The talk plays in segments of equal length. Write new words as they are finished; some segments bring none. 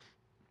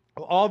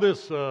All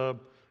this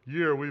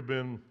year we've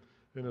been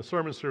in a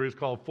sermon series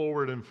called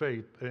Forward in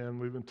Faith, and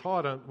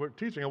we're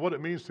teaching on what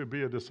it means to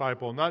be a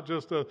disciple, not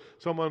just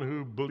someone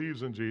who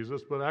believes in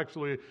Jesus, but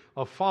actually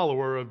a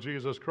follower of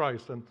Jesus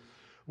Christ. And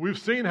we've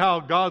seen how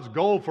God's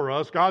goal for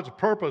us, God's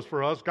purpose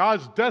for us,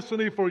 God's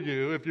destiny for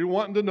you, if you're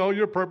wanting to know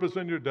your purpose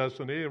and your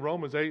destiny,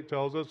 Romans 8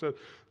 tells us that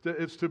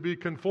it's to be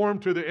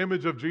conformed to the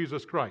image of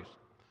Jesus Christ.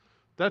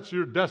 That's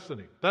your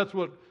destiny. That's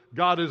what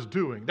God is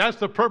doing. That's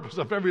the purpose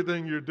of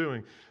everything you're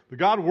doing.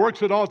 God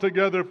works it all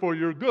together for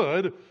your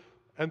good,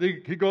 and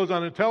He goes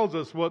on and tells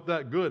us what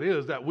that good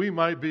is, that we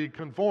might be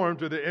conformed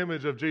to the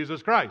image of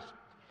Jesus Christ.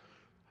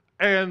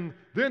 And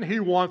then He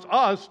wants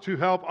us to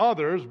help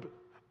others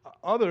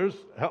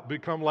help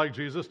become like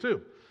Jesus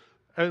too.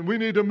 And we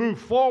need to move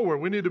forward.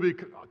 We need to be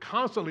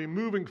constantly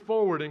moving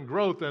forward in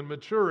growth and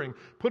maturing,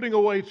 putting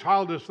away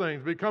childish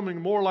things, becoming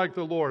more like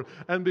the Lord,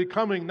 and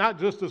becoming not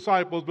just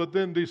disciples, but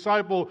then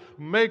disciple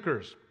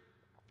makers.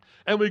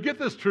 And we get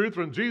this truth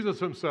from Jesus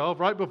Himself.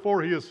 Right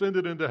before He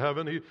ascended into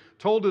heaven, He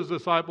told His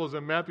disciples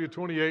in Matthew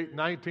 28,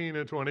 19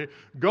 and 20,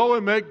 go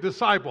and make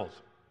disciples.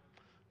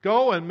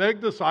 Go and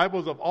make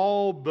disciples of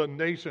all the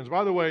nations.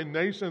 By the way,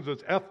 nations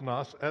is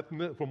ethnos,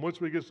 from which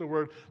we get the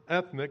word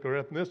ethnic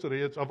or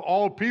ethnicity. It's of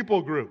all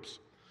people groups.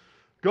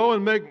 Go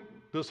and make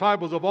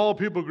disciples of all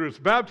people groups,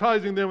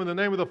 baptizing them in the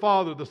name of the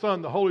Father, the Son,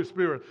 the Holy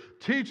Spirit,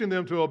 teaching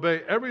them to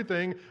obey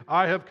everything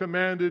I have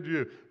commanded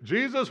you.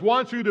 Jesus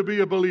wants you to be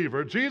a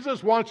believer.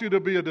 Jesus wants you to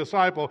be a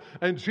disciple.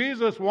 And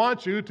Jesus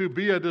wants you to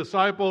be a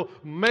disciple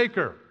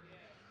maker.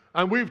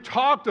 And we've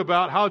talked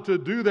about how to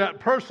do that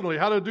personally,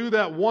 how to do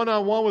that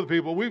one-on-one with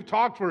people. I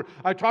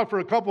talked for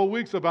a couple of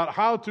weeks about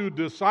how to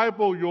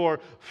disciple your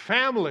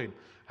family,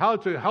 how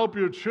to help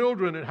your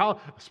children, and how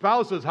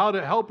spouses, how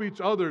to help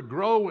each other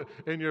grow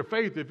in your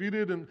faith. If you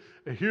didn't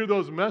hear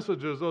those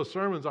messages, those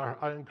sermons,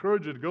 I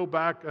encourage you to go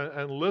back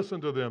and listen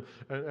to them,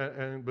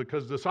 and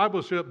because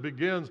discipleship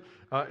begins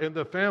in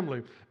the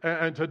family.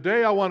 And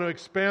today I want to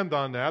expand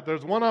on that.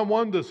 There's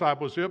one-on-one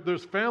discipleship,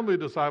 there's family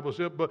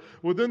discipleship, but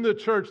within the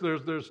church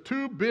there's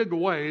two big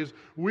ways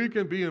we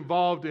can be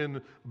involved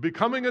in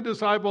becoming a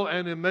disciple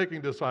and in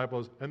making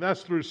disciples, and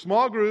that's through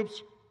small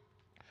groups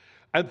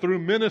and through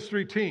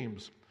ministry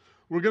teams.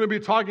 We're going to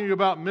be talking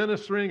about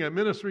ministering and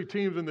ministry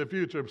teams in the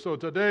future. So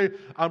today,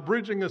 I'm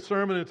preaching a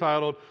sermon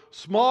entitled,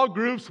 Small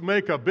Groups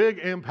Make a Big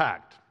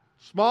Impact.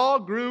 Small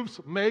groups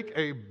make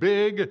a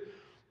big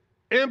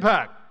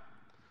impact.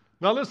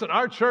 Now listen,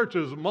 our church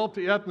is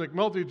multi-ethnic,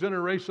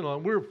 multi-generational,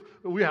 and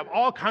we have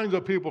all kinds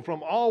of people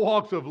from all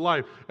walks of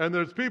life. And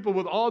there's people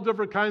with all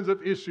different kinds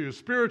of issues,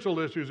 spiritual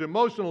issues,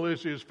 emotional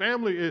issues,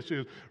 family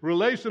issues,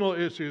 relational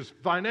issues,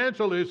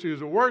 financial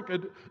issues, work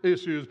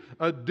issues,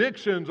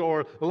 addictions,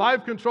 or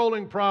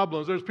life-controlling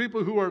problems. There's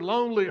people who are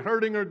lonely,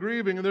 hurting, or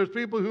grieving, and there's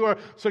people who are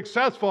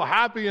successful,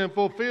 happy, and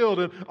fulfilled.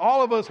 And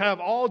all of us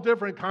have all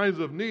different kinds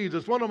of needs.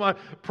 It's one of my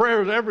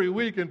prayers every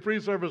week in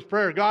pre-service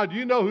prayer. God,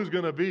 you know who's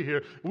going to be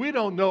here. We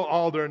don't know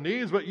all their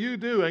needs, but you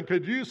do. And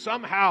could you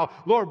somehow,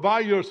 Lord,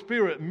 by your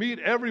Spirit, meet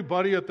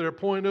everybody at their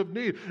point of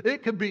need?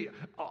 It could be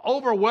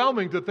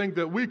overwhelming to think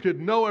that we could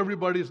know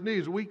everybody's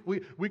needs. We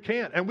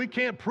can't. And we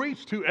can't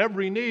preach to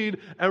every need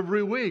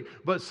every week.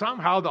 But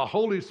somehow the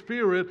Holy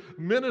Spirit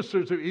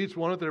ministers to each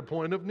one at their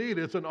point of need.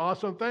 It's an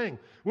awesome thing.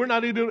 We're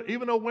not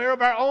even aware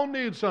of our own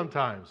needs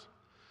sometimes.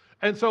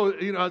 And so,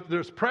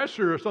 there's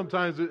pressure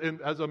sometimes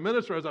as a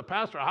minister, as a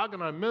pastor. How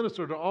can I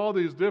minister to all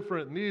these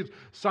different needs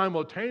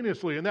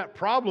simultaneously? And that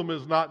problem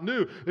is not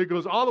new. It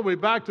goes all the way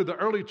back to the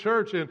early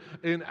church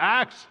in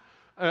Acts,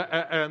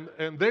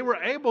 and they were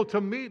able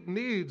to meet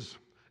needs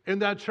in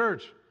that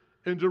church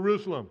in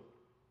Jerusalem.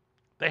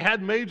 They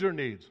had major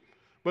needs,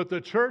 but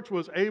the church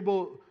was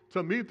able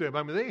to meet them.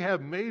 I mean, they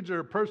have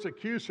major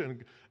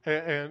persecution,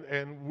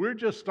 and we're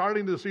just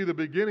starting to see the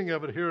beginning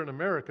of it here in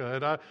America.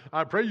 And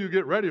I pray you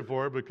get ready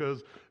for it,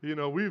 because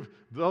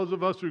those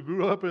of us who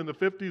grew up in the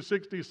 50s,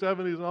 60s,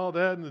 70s, and all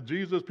that, and the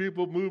Jesus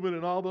people movement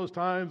and all those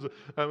times,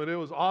 I mean, it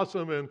was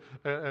awesome, and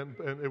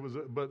it was.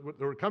 But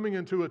we're coming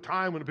into a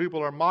time when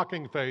people are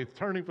mocking faith,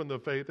 turning from the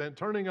faith, and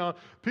turning on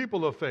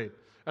people of faith.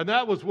 And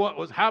that was what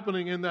was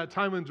happening in that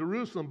time in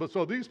Jerusalem. But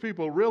so these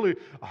people really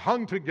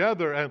hung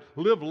together and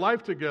lived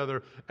life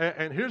together.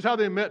 And here's how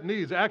they met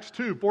needs. Acts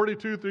 2,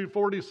 42 through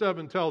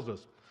 47 tells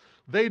us.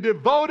 They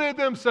devoted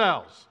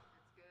themselves. That's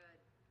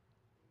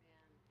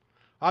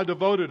good. How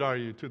devoted are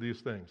you to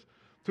these things?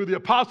 To the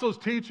apostles'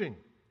 teaching.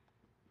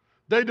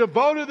 They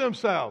devoted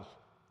themselves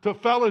to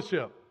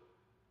fellowship,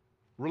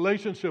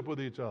 relationship with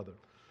each other.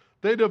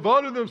 They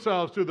devoted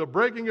themselves to the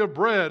breaking of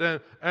bread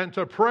and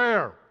to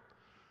prayer.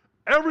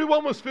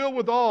 Everyone was filled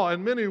with awe,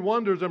 and many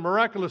wonders and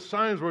miraculous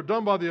signs were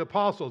done by the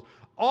apostles.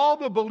 All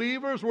the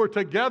believers were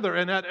together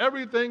and had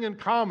everything in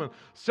common.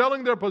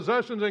 Selling their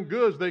possessions and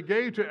goods, they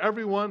gave to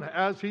everyone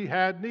as he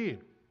had need.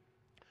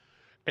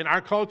 In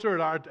our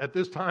culture, at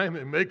this time,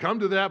 it may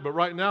come to that, but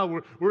right now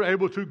we're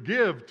able to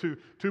give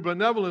to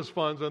benevolence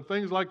funds and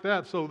things like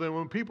that. So then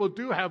when people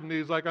do have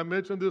needs, like I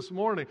mentioned this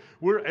morning,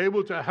 we're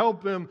able to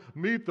help them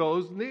meet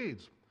those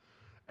needs.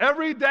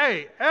 Every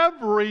day,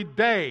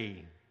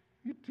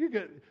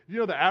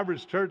 The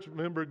average church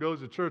member goes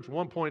to church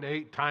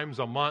 1.8 times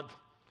a month,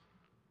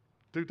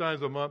 2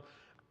 times a month.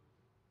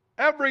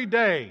 Every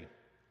day,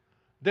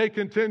 they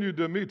continued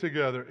to meet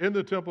together in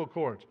the temple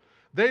courts.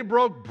 They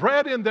broke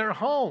bread in their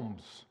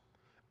homes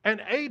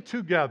and ate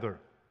together.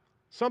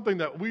 Something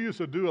that we used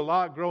to do a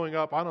lot growing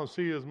up. I don't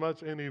see as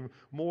much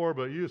anymore,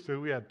 but used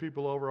to. We had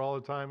people over all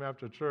the time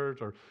after church,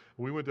 or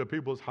we went to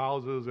people's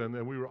houses, and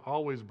we were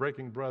always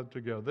breaking bread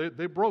together.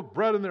 They broke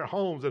bread in their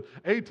homes and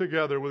ate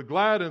together with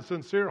glad and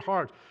sincere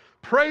hearts,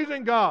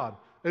 praising God,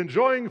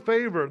 enjoying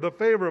the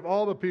favor of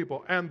all the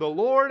people. And the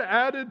Lord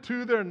added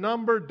to their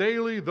number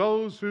daily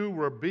those who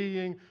were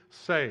being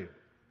saved.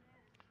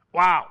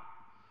 Wow.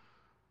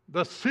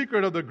 The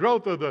secret of the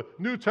growth of the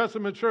New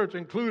Testament church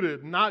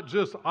included not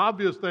just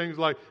obvious things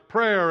like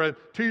prayer and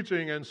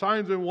teaching and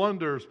signs and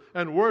wonders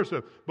and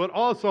worship, but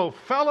also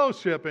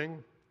fellowshipping,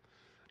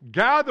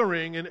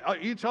 gathering in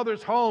each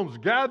other's homes,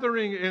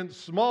 gathering in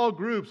small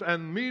groups,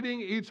 and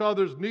meeting each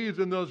other's needs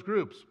in those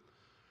groups.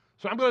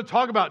 So I'm going to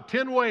talk about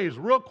 10 ways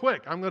real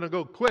quick. I'm going to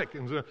go quick,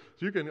 and so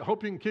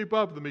hope you can keep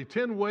up with me.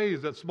 10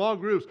 ways that small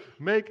groups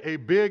make a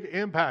big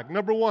impact.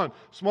 Number 1,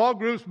 small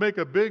groups made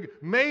a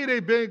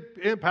big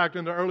impact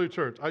in the early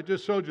church. I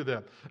just showed you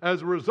that.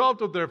 As a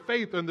result of their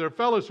faith and their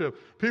fellowship,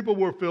 people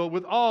were filled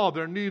with awe.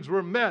 Their needs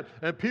were met,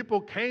 and people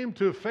came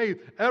to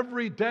faith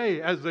every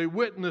day as they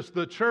witnessed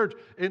the church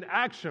in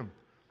action.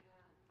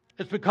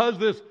 It's because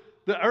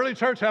the early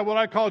church had what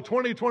I call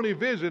 20/20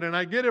 vision, and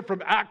I get it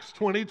from Acts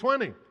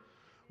 20:20.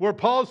 Where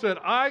Paul said,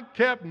 I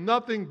kept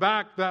nothing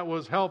back that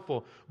was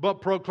helpful, but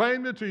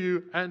proclaimed it to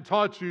you and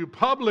taught you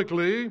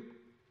publicly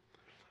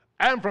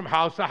and from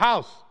house to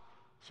house.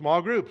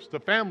 Small groups, to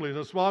families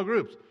and small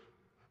groups.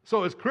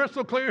 So it's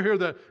crystal clear here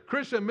that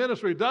Christian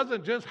ministry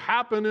doesn't just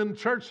happen in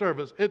church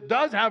service. It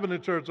does happen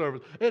in church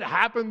service. It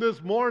happened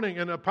this morning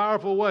in a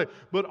powerful way,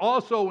 but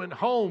also in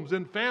homes,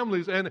 in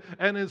families, and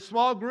in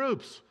small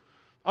groups.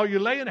 Are you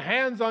laying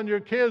hands on your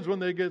kids when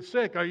they get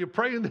sick? Are you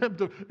praying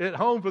them at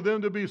home for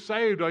them to be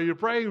saved? Are you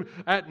praying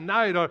at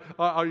night?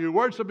 Are you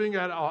worshiping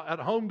at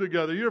home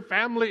together? Your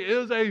family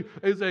is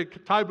a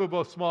type of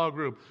a small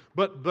group.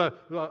 But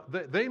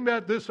they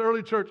met this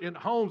early church in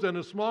homes and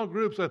in small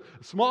groups. And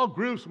small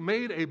groups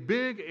made a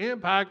big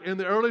impact in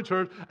the early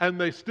church, and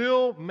they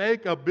still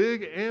make a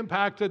big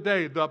impact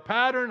today. The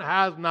pattern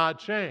has not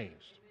changed.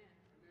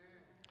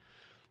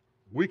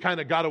 We kind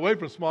of got away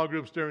from small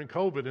groups during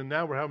COVID, and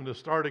now we're having to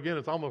start again.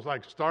 It's almost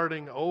like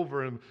starting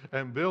over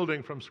and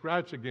building from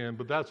scratch again.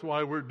 But that's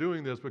why we're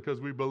doing this,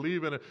 because we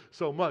believe in it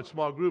so much.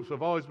 Small groups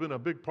have always been a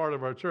big part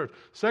of our church.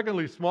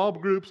 Secondly, small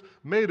groups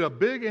made a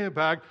big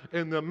impact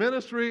in the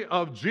ministry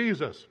of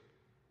Jesus.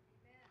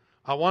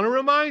 I want to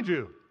remind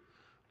you,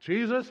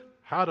 Jesus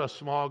had a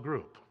small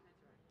group.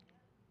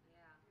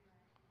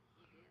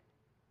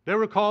 They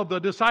were called the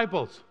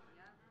disciples.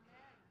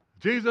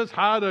 Jesus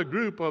had a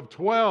group of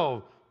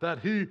 12 that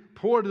he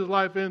poured his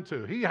life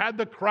into. He had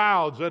the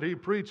crowds that he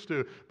preached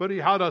to, but he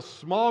had a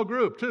small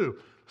group too.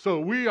 So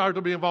we are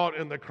to be involved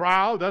in the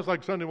crowd. That's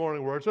like Sunday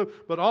morning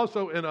worship, but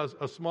also in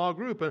a small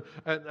group.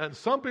 And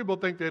some people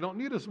think they don't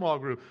need a small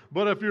group.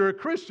 But if you're a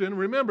Christian,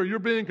 remember, you're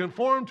being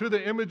conformed to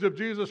the image of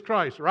Jesus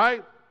Christ, right?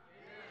 Amen.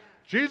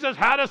 Jesus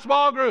had a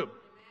small group.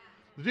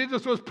 Amen.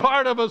 Jesus was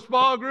part of a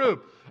small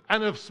group.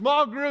 And if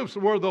small groups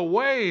were the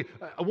way,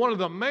 one of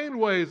the main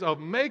ways of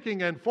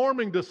making and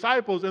forming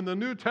disciples in the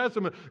New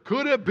Testament,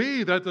 could it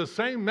be that the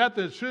same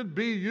method should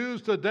be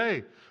used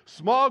today?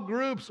 Small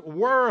groups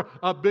were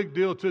a big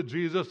deal to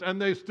Jesus,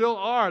 and they still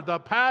are. The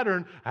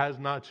pattern has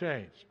not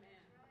changed.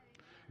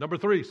 Number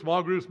 3,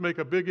 small groups make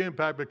a big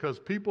impact because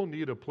people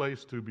need a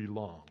place to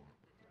belong.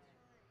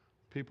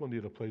 People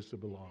need a place to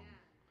belong.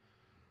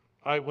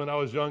 When I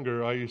was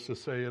younger, I used to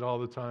say it all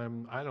the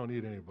time, I don't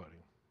need anybody.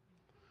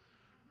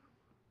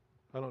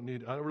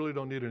 I really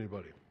don't need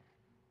anybody.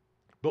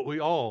 But we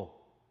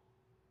all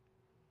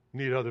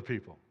need other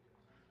people.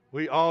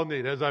 We all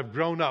need, as I've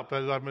grown up,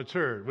 as I've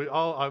matured,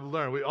 I've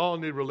learned, we all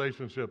need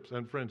relationships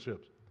and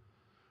friendships.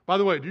 By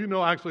the way, do you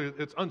know actually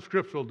it's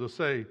unscriptural to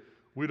say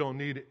we don't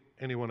need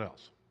anyone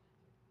else?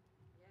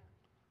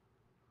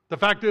 The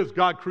fact is,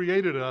 God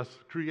created us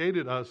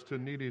to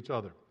need each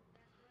other.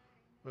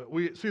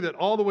 We see that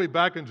all the way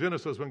back in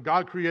Genesis when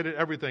God created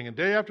everything. And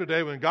day after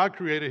day when God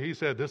created, he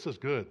said, this is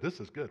good. This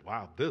is good.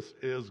 Wow, this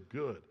is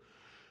good.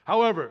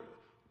 However,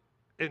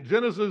 in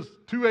Genesis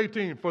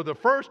 2:18, for the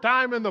first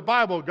time in the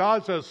Bible,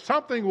 God says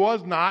something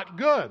was not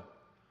good.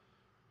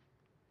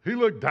 He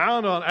looked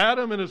down on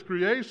Adam and his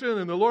creation,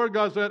 and the Lord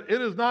God said,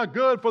 it is not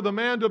good for the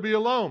man to be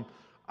alone.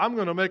 I'm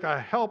going to make a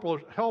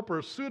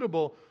helper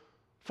suitable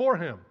for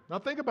him. Now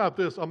think about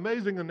this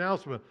amazing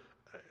announcement.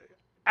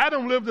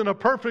 Adam lived in a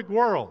perfect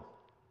world.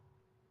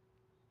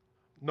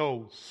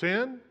 No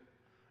sin,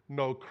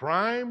 no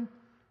crime,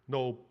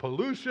 no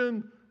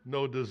pollution,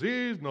 no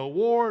disease, no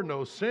war,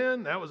 no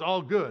sin. That was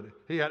all good.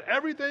 He had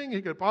everything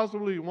he could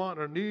possibly want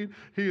or need.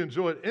 He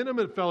enjoyed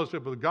intimate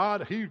fellowship with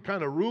God. He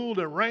kind of ruled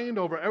and reigned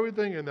over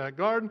everything in that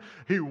garden.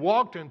 He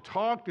walked and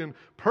talked in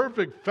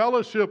perfect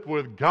fellowship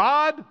with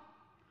God.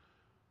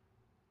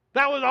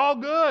 That was all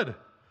good.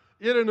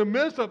 Yet in the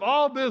midst of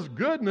all this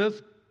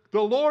goodness,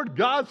 the Lord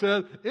God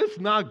said, it's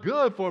not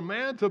good for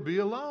man to be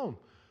alone.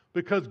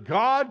 Because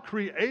God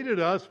created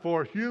us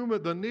for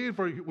the need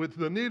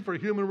for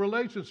human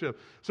relationship.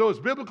 So it's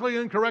biblically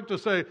incorrect to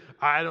say,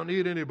 I don't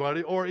need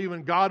anybody, or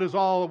even God is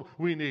all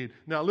we need.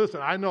 Now listen,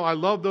 I know I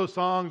love those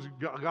songs,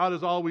 God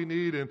is all we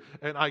need, and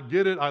I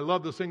get it. I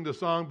love to sing the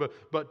song,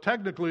 but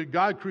technically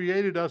God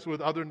created us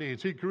with other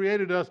needs. He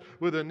created us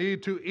with a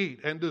need to eat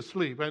and to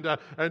sleep and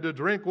to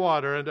drink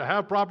water and to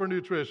have proper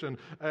nutrition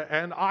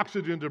and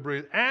oxygen to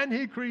breathe. And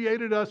He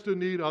created us to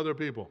need other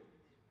people.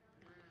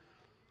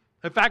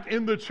 In fact,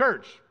 in the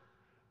church,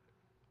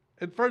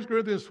 in 1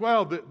 Corinthians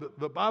 12,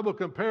 the Bible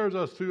compares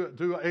us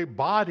to a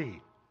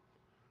body.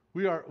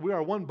 We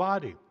are one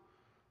body.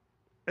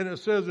 And it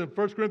says in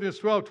 1 Corinthians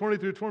 12, 20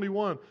 through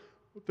 21,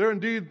 there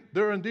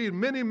are indeed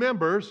many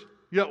members,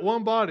 yet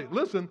one body.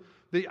 Listen,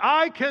 the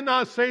eye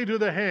cannot say to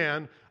the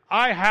hand,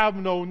 I have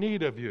no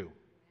need of you.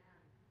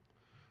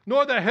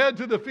 Nor the head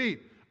to the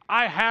feet,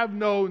 I have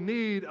no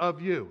need of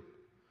you.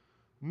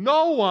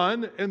 No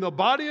one in the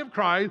body of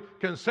Christ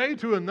can say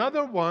to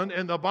another one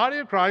in the body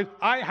of Christ,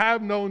 I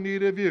have no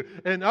need of you.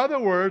 In other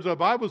words, the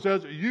Bible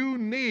says you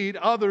need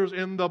others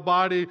in the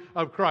body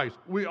of Christ.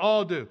 We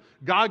all do.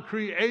 God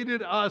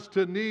created us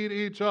to need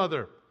each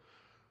other.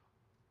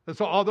 And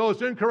so although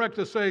it's incorrect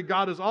to say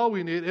God is all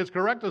we need, it's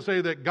correct to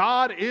say that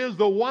God is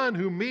the one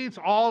who meets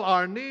all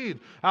our needs.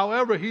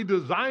 However, He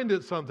designed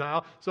it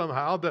somehow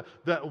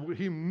that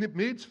He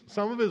meets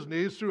some of His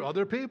needs through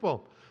other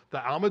people. The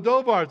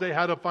Almodovars, they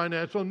had a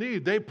financial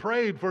need. They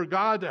prayed for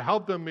God to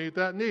help them meet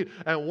that need.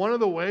 And one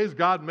of the ways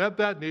God met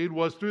that need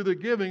was through the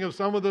giving of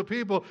some of the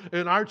people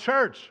in our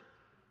church.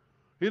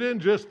 He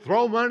didn't just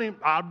throw money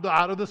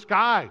out of the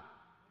sky.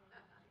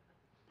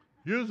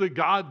 Usually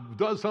God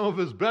does some of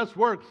His best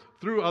work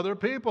through other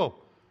people.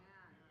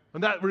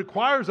 And that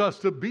requires us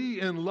to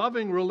be in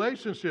loving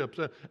relationships.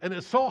 And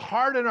it's so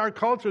hard in our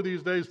culture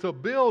these days to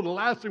build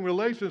lasting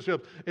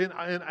relationships in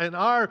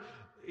our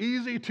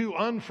easy to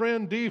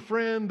unfriend,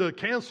 defriend, the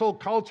cancel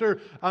culture.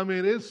 I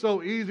mean, it's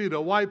so easy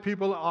to wipe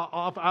people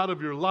off out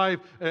of your life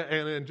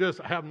and just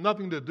have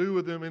nothing to do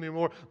with them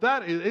anymore.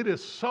 It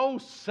is so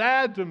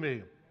sad to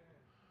me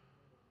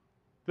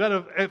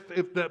that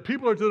if that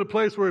people are to the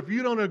place where if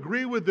you don't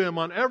agree with them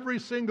on every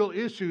single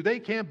issue, they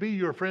can't be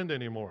your friend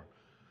anymore.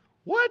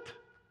 What?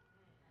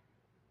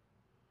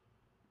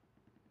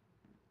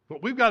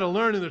 But we've got to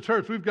learn in the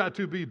church, we've got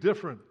to be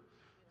different.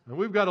 And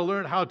we've got to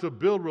learn how to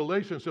build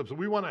relationships. And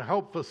we want to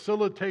help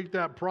facilitate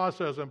that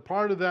process. And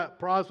part of that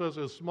process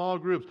is small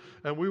groups.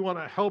 And we want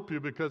to help you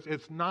because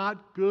it's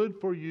not good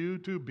for you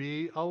to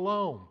be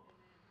alone.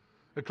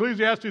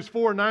 Ecclesiastes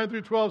 4, 9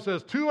 through 12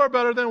 says, 2 are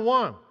better than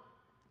 1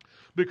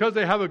 because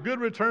they have a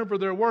good return for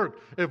their work.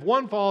 If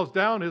one falls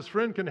down, his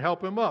friend can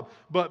help him up.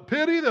 But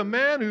pity the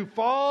man who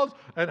falls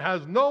and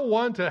has no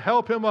one to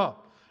help him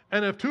up.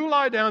 And if 2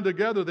 lie down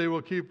together, they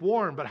will keep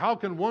warm. But how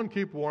can one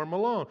keep warm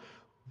alone?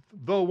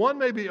 Though one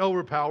may be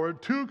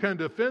overpowered, 2 can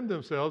defend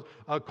themselves.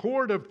 A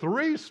cord of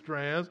 3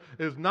 strands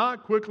is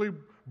not quickly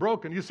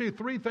broken. You see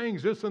 3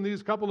 things just in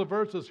these couple of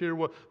verses here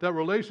that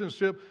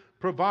relationships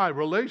provide.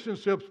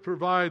 Relationships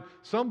provide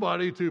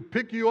somebody to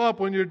pick you up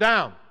when you're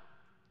down.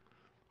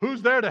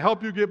 Who's there to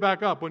help you get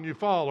back up when you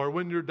fall or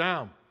when you're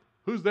down?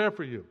 Who's there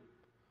for you?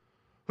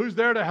 Who's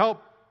there to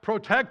help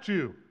protect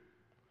you?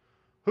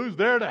 Who's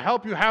there to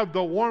help you have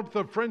the warmth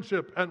of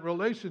friendship and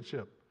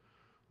relationship?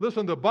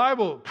 Listen, the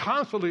Bible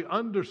constantly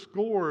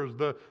underscores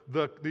the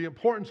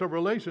importance of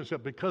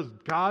relationship because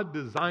God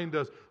designed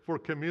us for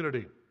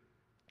community.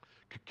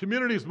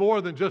 Community is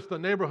more than just the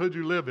neighborhood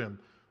you live in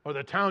or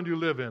the town you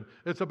live in.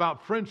 It's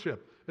about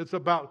friendship. It's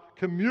about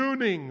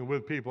communing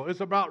with people. It's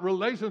about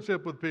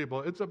relationship with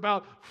people. It's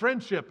about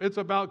friendship. It's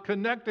about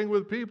connecting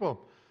with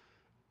people.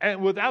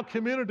 And without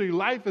community,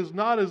 life is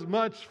not as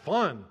much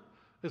fun.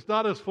 It's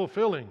not as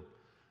fulfilling.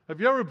 Have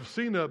you ever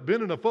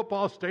been in a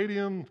football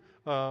stadium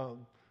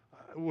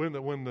when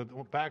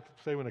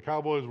the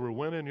Cowboys were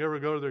winning? You ever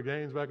go to their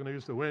games back when they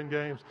used to win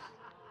games?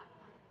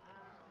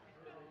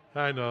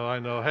 I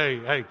know.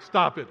 Hey,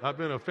 stop it. I've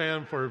been a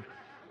fan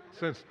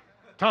since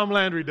Tom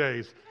Landry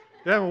days.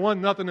 They haven't won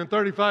nothing in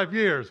 35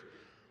 years.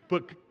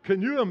 But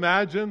can you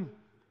imagine?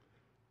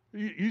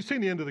 You've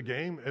seen the end of the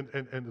game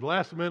and the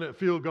last minute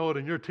field goal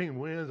and your team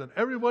wins and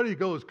everybody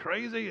goes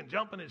crazy and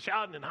jumping and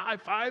shouting and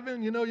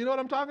high-fiving. You know what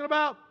I'm talking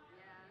about?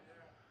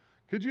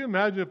 Could you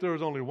imagine if there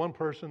was only one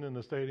person in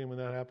the stadium when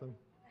that happened?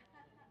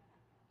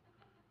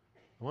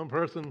 One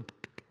person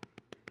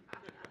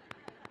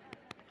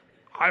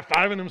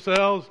high-fiving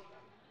themselves?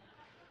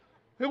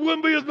 It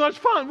wouldn't be as much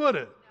fun, would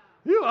it?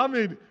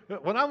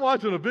 When I'm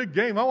watching a big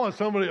game, I want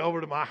somebody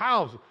over to my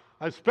house,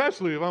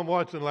 especially if I'm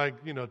watching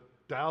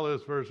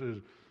Dallas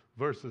versus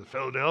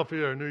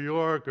Philadelphia or New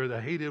York or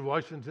the hated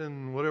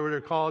Washington, whatever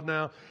they're called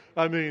now.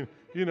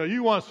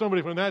 You want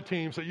somebody from that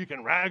team so you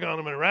can rag on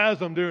them and razz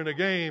them during the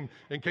game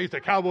in case the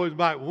Cowboys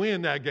might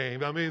win that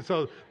game.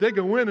 So they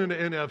can win in the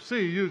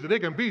NFC. Usually they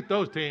can beat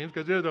those teams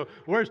because they're the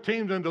worst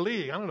teams in the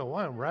league. I don't know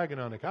why I'm ragging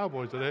on the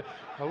Cowboys today.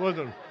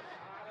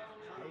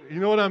 you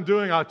know what I'm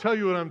doing? I'll tell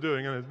you what I'm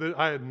doing. And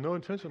I had no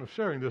intention of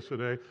sharing this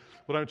today,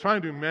 but I'm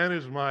trying to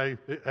manage my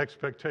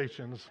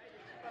expectations.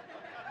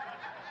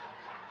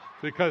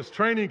 Because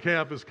training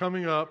camp is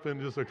coming up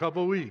in just a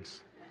couple of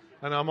weeks.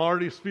 And I'm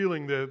already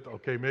feeling that,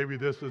 okay, maybe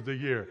this is the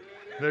year.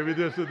 Maybe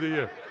this is the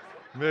year.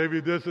 Maybe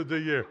this is the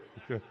year.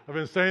 Okay. I've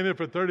been saying it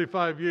for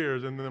 35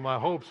 years, and then my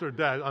hopes are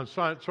dead. I'm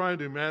trying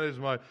to manage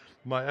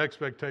my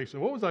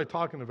expectations. What was I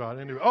talking about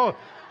anyway? Oh,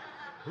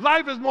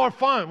 life is more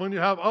fun when you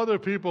have other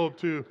people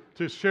to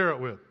share it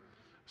with.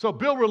 So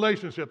build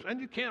relationships, and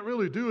you can't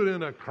really do it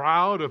in a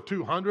crowd of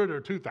 200 or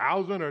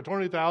 2,000 or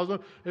 20,000.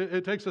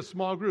 It takes a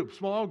small group.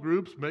 Small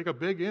groups make a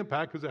big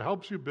impact because it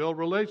helps you build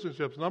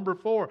relationships. Number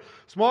 4,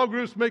 small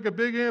groups make a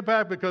big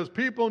impact because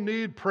people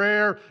need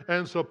prayer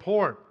and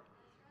support.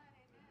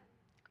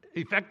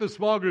 Effective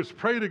small groups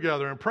pray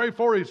together and pray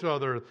for each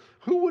other.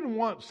 Who wouldn't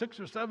want 6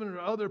 or 7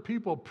 other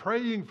people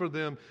praying for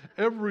them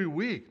every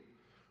week?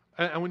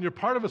 And when you're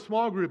part of a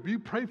small group, you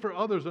pray for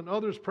others and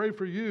others pray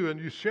for you, and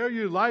you share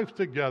your life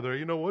together,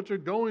 you know, what you're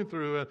going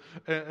through,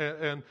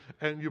 and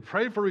you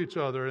pray for each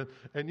other.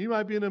 And you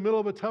might be in the middle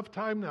of a tough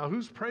time now.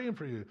 Who's praying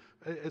for you?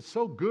 It's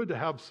so good to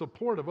have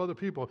support of other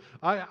people.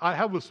 I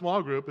have a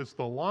small group. It's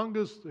the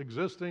longest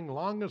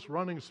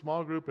running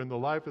small group in the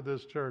life of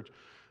this church.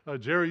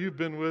 Jerry, you've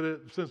been with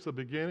it since the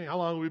beginning. How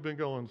long have we been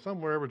going?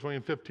 Somewhere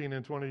between 15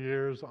 and 20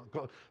 years,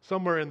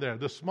 somewhere in there.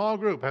 The small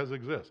group has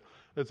existed.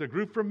 It's a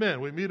group for men.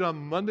 We meet on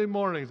Monday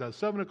mornings at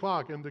 7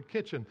 o'clock in the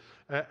kitchen,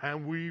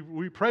 and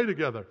we pray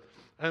together.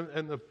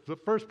 And the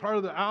first part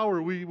of the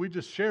hour, we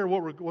just share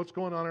what's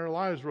going on in our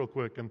lives real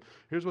quick. And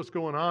here's what's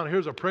going on.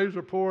 Here's a praise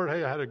report.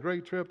 Hey, I had a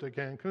great trip to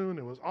Cancun.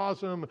 It was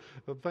awesome.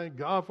 Thank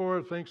God for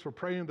it. Thanks for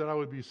praying that I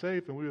would be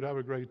safe and we would have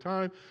a great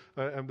time.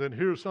 And then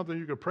here's something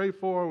you could pray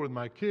for with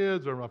my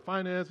kids or my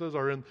finances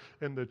or in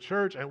the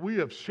church. And we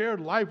have shared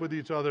life with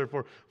each other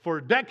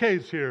for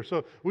decades here.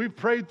 So we've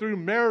prayed through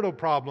marital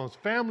problems,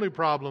 family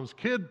problems,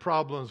 kid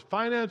problems,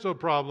 financial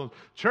problems,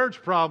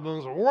 church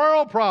problems,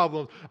 world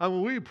problems. I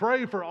mean, we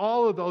pray for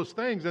all of those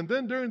things. And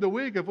then during the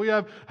week, if we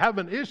have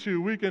an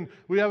issue,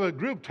 we have a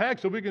group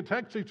text, so we can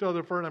text each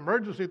other for an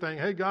emergency thing.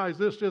 Hey guys,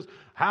 this just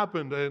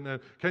happened, and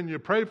can you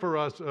pray for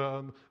us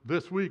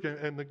this week?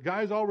 And the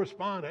guys all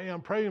respond, hey,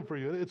 I'm praying for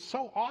you. It's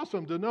so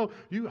awesome to know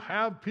you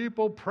have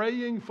people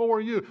praying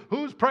for you.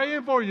 Who's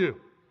praying for you?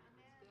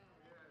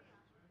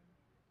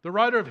 The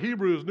writer of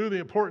Hebrews knew the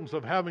importance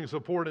of having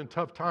support in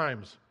tough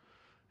times.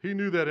 He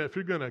knew that if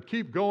you're going to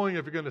keep going,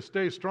 if you're going to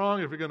stay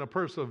strong, if you're going to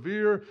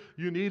persevere,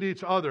 you need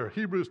each other.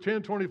 Hebrews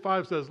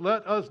 10:25 says,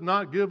 let us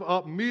not give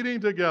up meeting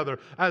together,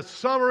 as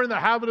some are in the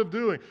habit of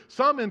doing.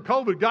 Some in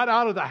COVID got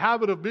out of the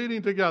habit of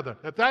meeting together.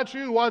 If that's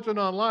you watching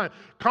online,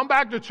 come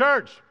back to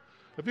church.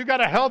 If you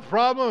got a health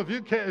problem,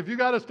 if you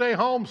got to stay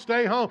home,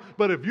 stay home.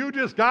 But if you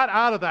just got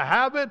out of the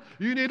habit,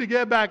 you need to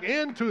get back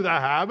into the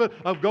habit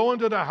of going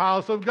to the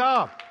house of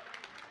God.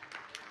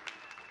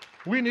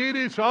 We need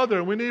each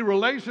other. We need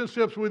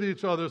relationships with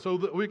each other so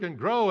that we can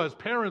grow as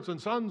parents and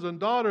sons and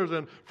daughters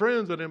and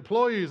friends and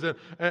employees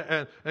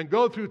and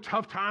go through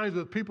tough times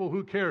with people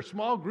who care.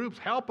 Small groups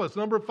help us.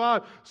 Number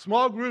 5,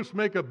 small groups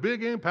make a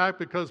big impact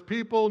because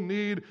people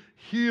need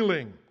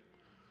healing.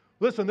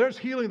 Listen, there's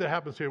healing that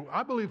happens here.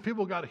 I believe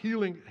people got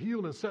healed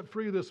and set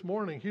free this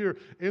morning here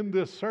in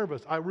this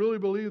service. I really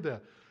believe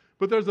that.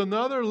 But there's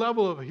another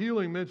level of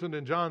healing mentioned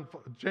in James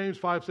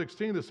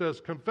 5:16 that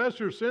says, confess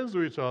your sins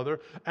to each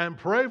other and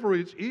pray for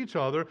each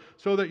other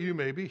so that you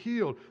may be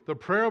healed. The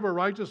prayer of a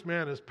righteous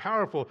man is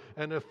powerful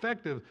and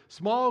effective.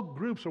 Small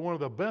groups are one of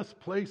the best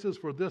places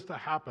for this to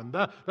happen.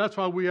 That's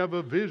why we have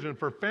a vision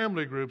for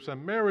family groups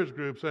and marriage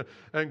groups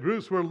and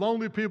groups where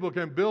lonely people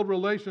can build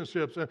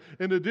relationships. And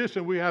in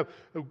addition, we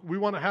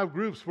want to have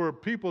groups for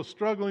people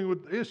struggling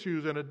with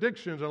issues and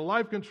addictions and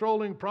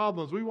life-controlling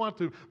problems. We want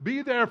to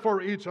be there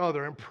for each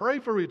other and pray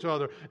for each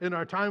other in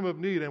our time of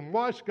need and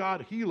watch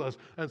God heal us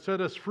and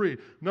set us free.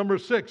 Number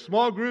 6,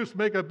 small groups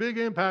make a big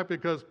impact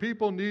because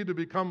people need to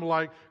become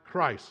like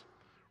Christ.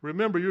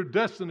 Remember, your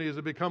destiny is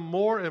to become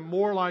more and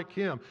more like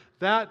Him.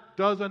 That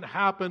doesn't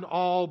happen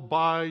all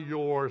by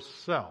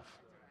yourself.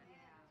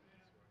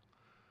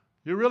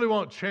 You really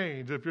won't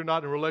change if you're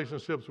not in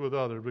relationships with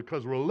others,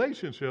 because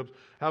relationships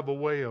have a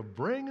way of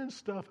bringing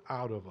stuff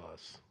out of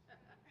us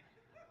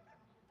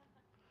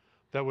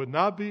that would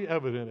not be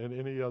evident in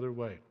any other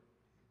way.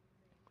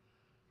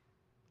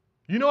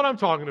 You know what I'm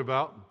talking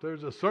about.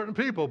 There's a certain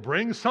people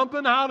bring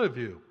something out of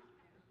you.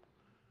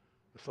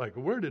 It's like,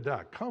 where did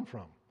that come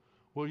from?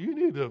 Well, you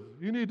need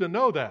to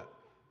know that.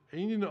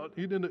 And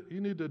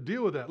you need to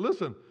deal with that.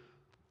 Listen,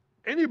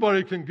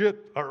 anybody can get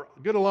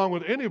along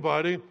with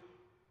anybody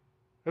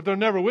if they're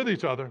never with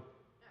each other.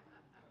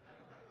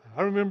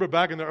 I remember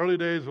back in the early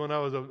days when I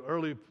was an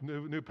early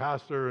new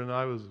pastor and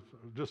I was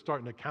just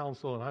starting to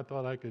counsel, and I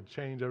thought I could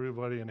change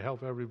everybody and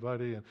help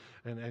everybody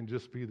and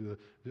just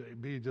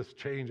be just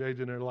change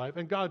agent in their life.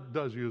 And God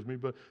does use me,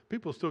 but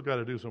people still got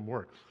to do some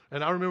work.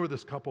 And I remember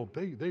this couple,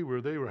 they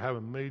were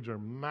having major,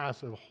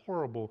 massive,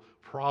 horrible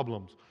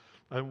problems.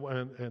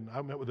 And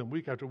I met with them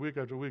week after week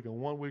after week. And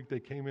one week they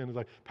came in and was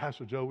like,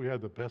 Pastor Joe, we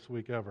had the best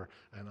week ever.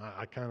 And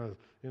I kind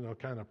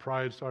of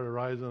pride started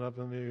rising up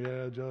in me.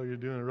 Yeah, Joe, you're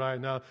doing it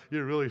right now.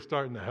 You're really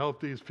starting to help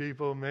these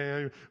people,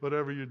 man.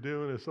 Whatever you're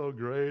doing is so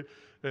great.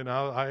 And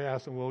I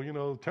asked them,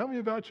 well, tell me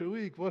about your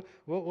week. What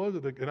was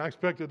it? And I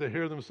expected to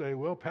hear them say,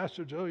 well,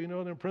 Pastor Joe,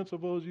 them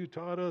principles you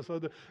taught us,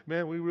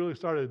 man, we really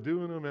started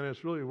doing them, and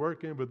it's really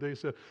working. But they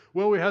said,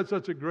 well, we had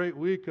such a great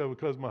week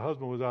because my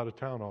husband was out of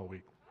town all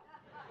week.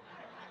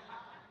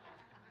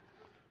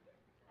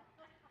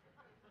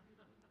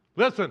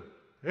 Listen,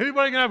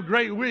 anybody can have a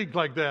great week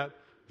like that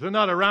if they're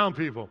not around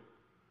people.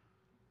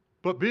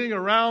 But being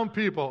around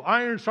people,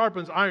 iron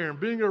sharpens iron.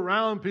 Being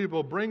around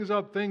people brings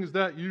up things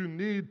that you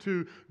need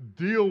to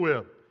deal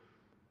with.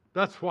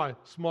 That's why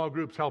small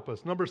groups help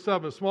us. Number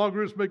 7, small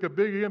groups make a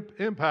big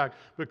impact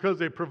because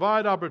they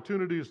provide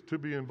opportunities to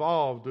be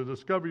involved, to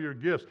discover your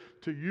gifts,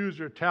 to use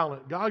your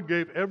talent. God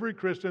gave every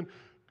Christian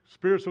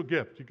spiritual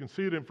gift. You can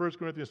see it in 1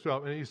 Corinthians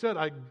 12. And he said,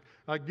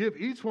 I give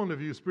each one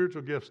of you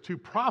spiritual gifts to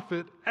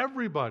profit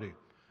everybody.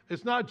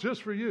 It's not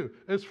just for you.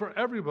 It's for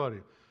everybody.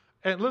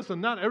 And listen,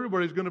 not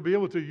everybody's going to be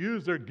able to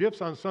use their gifts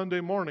on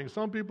Sunday morning.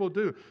 Some people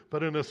do.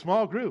 But in a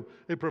small group,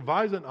 it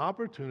provides an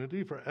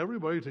opportunity for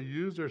everybody to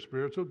use their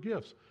spiritual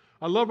gifts.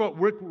 I love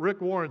what Rick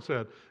Warren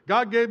said.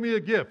 God gave me a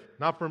gift,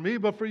 not for me,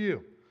 but for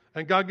you.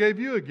 And God gave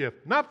you a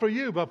gift, not for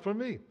you, but for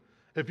me.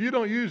 If you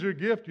don't use your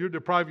gift, you're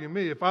depriving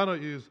me. If I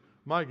don't use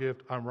my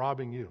gift, I'm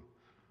robbing you.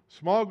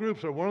 Small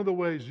groups are one of the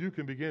ways you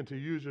can begin to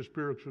use your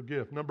spiritual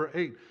gift. Number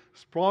 8,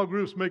 small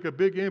groups make a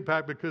big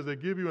impact because they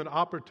give you an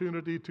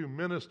opportunity to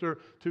minister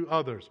to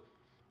others.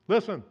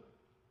 Listen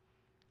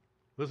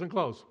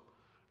close.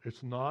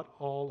 It's not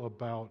all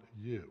about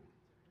you.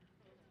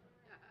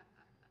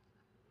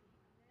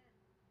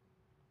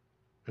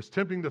 It's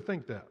tempting to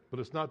think that, but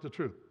it's not the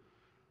truth.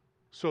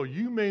 So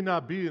you may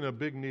not be in a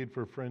big need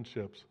for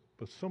friendships,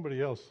 but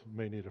somebody else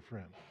may need a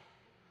friend.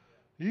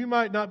 You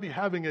might not be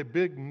having a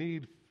big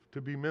need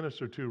to be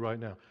ministered to right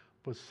now,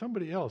 but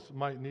somebody else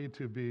might need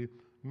to be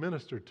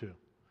ministered to.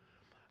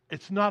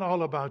 It's not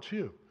all about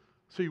you.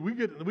 See, we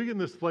get in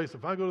this place,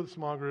 if I go to the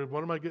small group,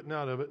 what am I getting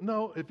out of it?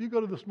 No, if you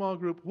go to the small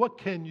group, what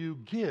can you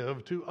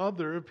give to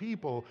other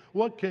people?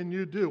 What can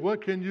you do?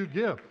 What can you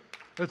give?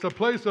 It's a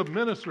place of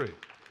ministry.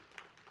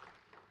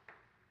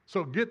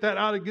 So get that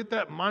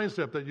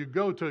mindset that you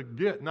go to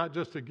get, not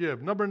just to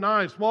give. Number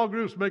 9, small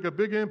groups make a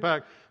big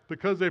impact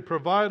because they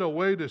provide a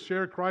way to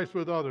share Christ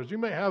with others. You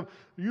may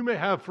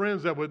have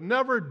friends that would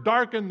never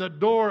darken the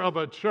door of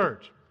a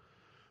church,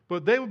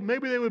 but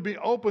maybe they would be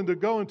open to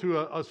go into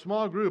a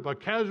small group, a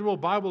casual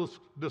Bible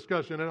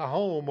discussion at a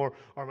home, or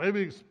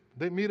maybe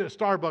they meet at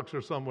Starbucks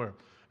or somewhere.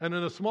 And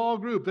in a small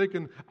group, they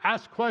can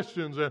ask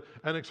questions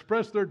and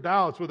express their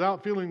doubts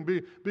without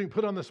being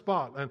put on the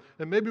spot.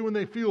 And maybe when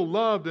they feel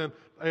loved and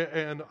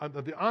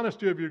the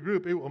honesty of your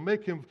group, it will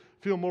make him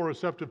feel more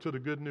receptive to the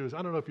good news.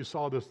 I don't know if you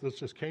saw this. This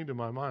just came to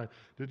my mind.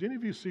 Did any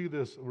of you see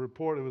this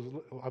report? It was,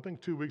 I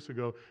think, 2 weeks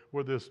ago,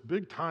 where this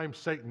big-time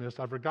Satanist,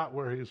 I forgot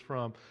where he's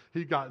from,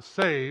 he got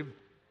saved.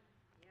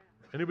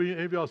 Yeah.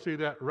 Any of y'all see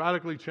that?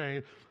 Radically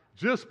changed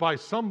just by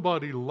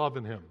somebody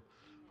loving him.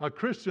 A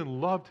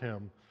Christian loved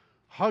him,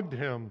 hugged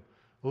him,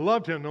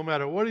 loved him no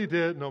matter what he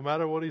did, no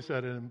matter what he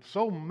said, and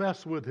so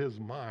messed with his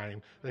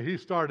mind that he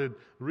started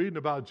reading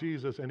about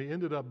Jesus and he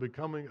ended up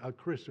becoming a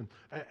Christian.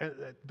 And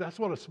that's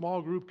what a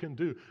small group can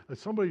do. If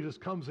somebody just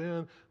comes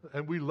in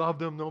and we love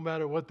them no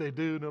matter what they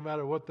do, no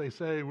matter what they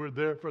say, we're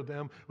there for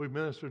them, we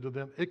minister to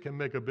them, it can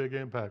make a big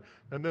impact.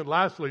 And then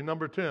lastly,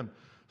 number 10,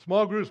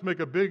 small groups make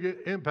a big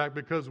impact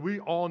because we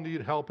all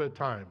need help at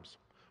times.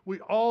 We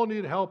all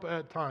need help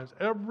at times.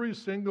 Every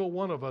single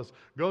one of us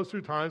goes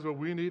through times where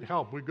we need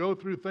help. We go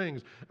through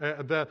things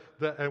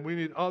and we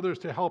need others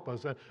to help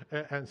us.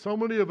 And so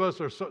many of us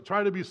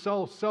try to be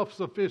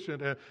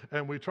self-sufficient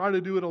and we try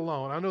to do it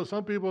alone. I know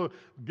some people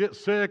get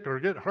sick or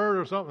get hurt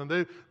or something.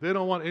 They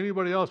don't want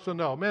anybody else to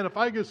know. Man, if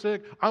I get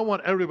sick, I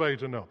want everybody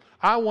to know.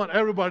 I want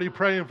everybody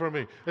praying for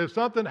me. If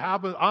something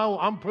happens,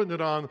 I'm putting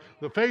it on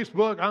the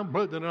Facebook. I'm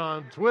putting it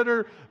on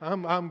Twitter.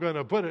 I'm going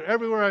to put it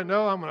everywhere I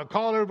know. I'm going to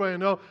call everybody I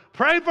know.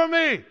 Pray for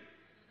me.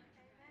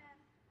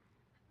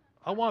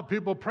 I want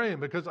people praying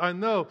because I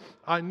know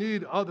I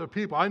need other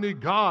people. I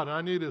need God and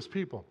I need His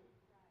people.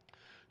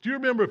 Do you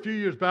remember a few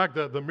years back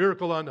the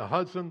miracle on the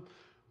Hudson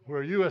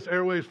where U.S.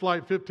 Airways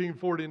Flight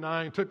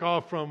 1549 took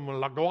off from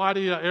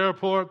LaGuardia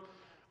Airport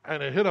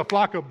and it hit a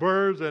flock of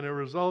birds and it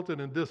resulted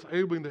in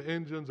disabling the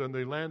engines and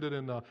they landed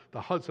in the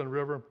Hudson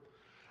River.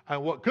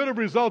 And what could have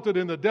resulted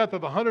in the death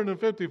of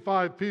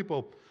 155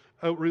 people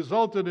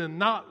resulted in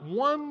not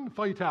one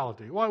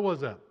fatality. Why was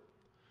that?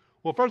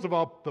 Well, first of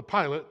all, the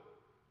pilot,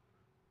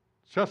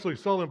 Chesley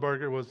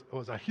Sullenberger,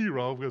 was a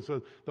hero because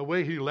of the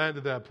way he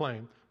landed that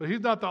plane. But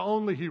he's not the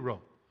only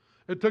hero.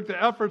 It took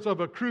the efforts of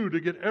a crew to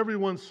get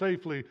everyone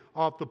safely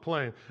off the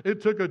plane.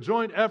 It took a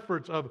joint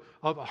efforts of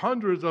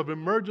hundreds of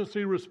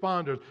emergency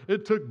responders.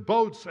 It took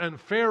boats and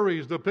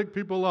ferries to pick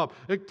people up.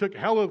 It took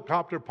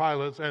helicopter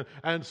pilots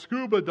and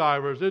scuba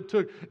divers. It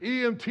took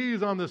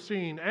EMTs on the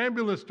scene,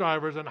 ambulance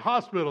drivers, and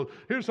hospitals.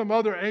 Here's some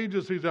other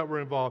agencies that were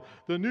involved.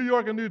 The New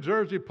York and New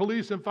Jersey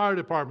Police and Fire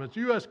Departments,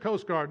 U.S.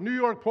 Coast Guard, New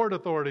York Port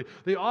Authority,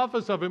 the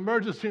Office of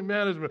Emergency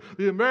Management,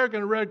 the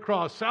American Red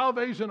Cross,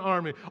 Salvation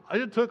Army.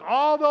 It took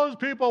all those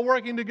people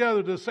working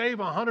together to save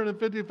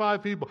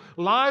 155 people.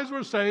 Lives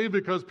were saved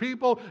because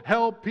people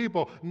helped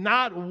people.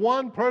 Not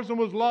one person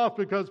was lost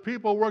because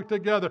people worked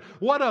together.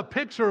 What a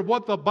picture of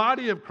what the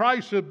body of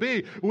Christ should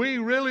be. We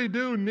really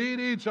do need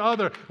each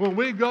other. When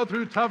we go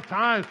through tough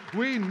times,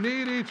 we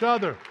need each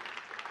other.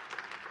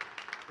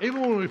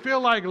 Even when we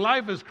feel like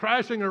life is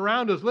crashing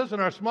around us,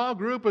 listen, our small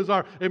group is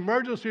our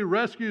emergency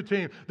rescue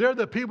team. They're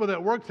the people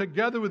that work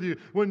together with you.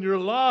 When you're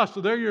lost,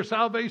 they're your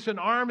Salvation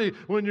Army.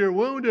 When you're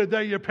wounded,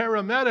 they're your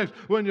paramedics.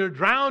 When you're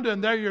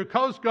drowning, they're your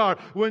Coast Guard.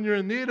 When you're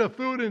in need of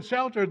food and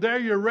shelter, they're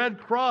your Red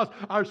Cross.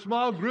 Our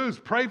small groups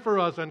pray for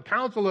us and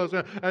counsel us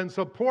and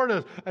support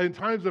us in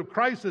times of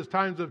crisis,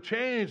 times of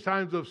change,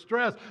 times of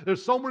stress.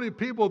 There's so many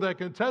people that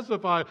can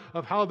testify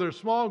of how their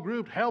small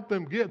group helped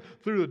them get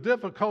through a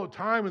difficult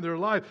time in their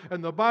life.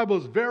 And the Bible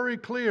is very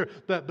clear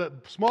that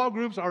small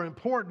groups are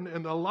important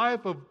in the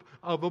life of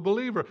a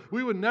believer.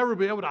 We would never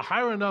be able to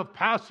hire enough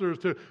pastors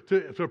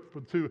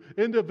to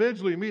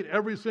individually meet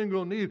every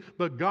single need,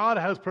 but God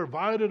has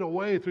provided a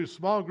way through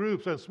small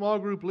groups and small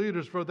group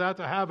leaders for that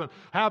to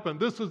happen.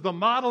 This is the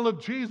model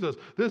of Jesus.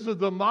 This is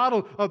the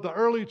model of the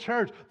early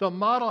church. The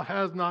model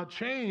has not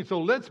changed. So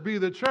let's be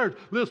the church.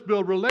 Let's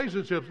build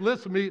relationships.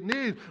 Let's meet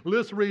needs.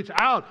 Let's reach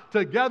out.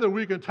 Together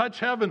we can touch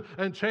heaven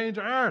and change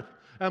earth.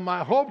 And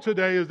my hope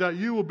today is that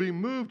you will be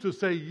moved to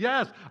say,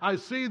 yes, I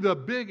see the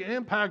big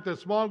impact that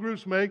small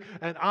groups make,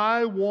 and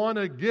I want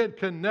to get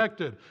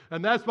connected.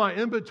 And that's my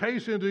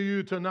invitation to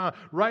you tonight.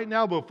 Right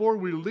now, before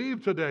we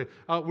leave today,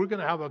 we're going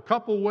to have a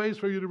couple ways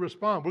for you to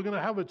respond. We're going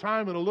to have a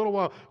time in a little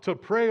while to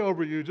pray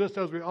over you, just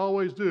as we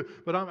always do.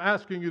 But I'm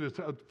asking you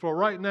for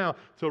right now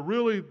to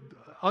really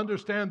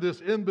understand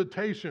this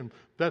invitation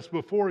that's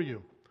before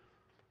you.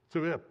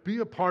 To be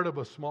a part of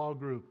a small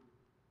group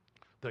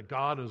that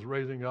God is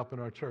raising up in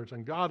our church.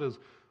 And God has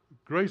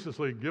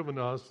graciously given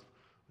us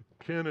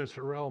Ken and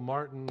Sherelle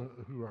Martin,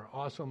 who are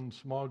awesome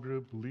small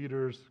group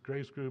leaders,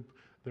 grace group.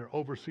 They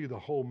oversee the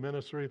whole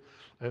ministry.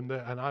 And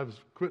I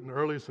was quitting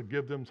early to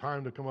give them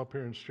time to come up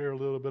here and share a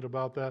little bit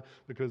about that,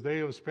 because they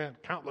have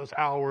spent countless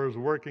hours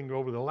working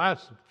over the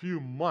last few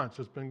months.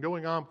 It's been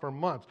going on for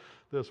months,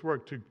 this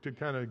work, to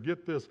kind of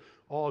get this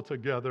all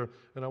together.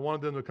 And I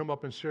wanted them to come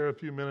up and share a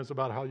few minutes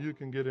about how you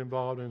can get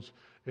involved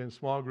in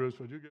small groups.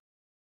 Would you get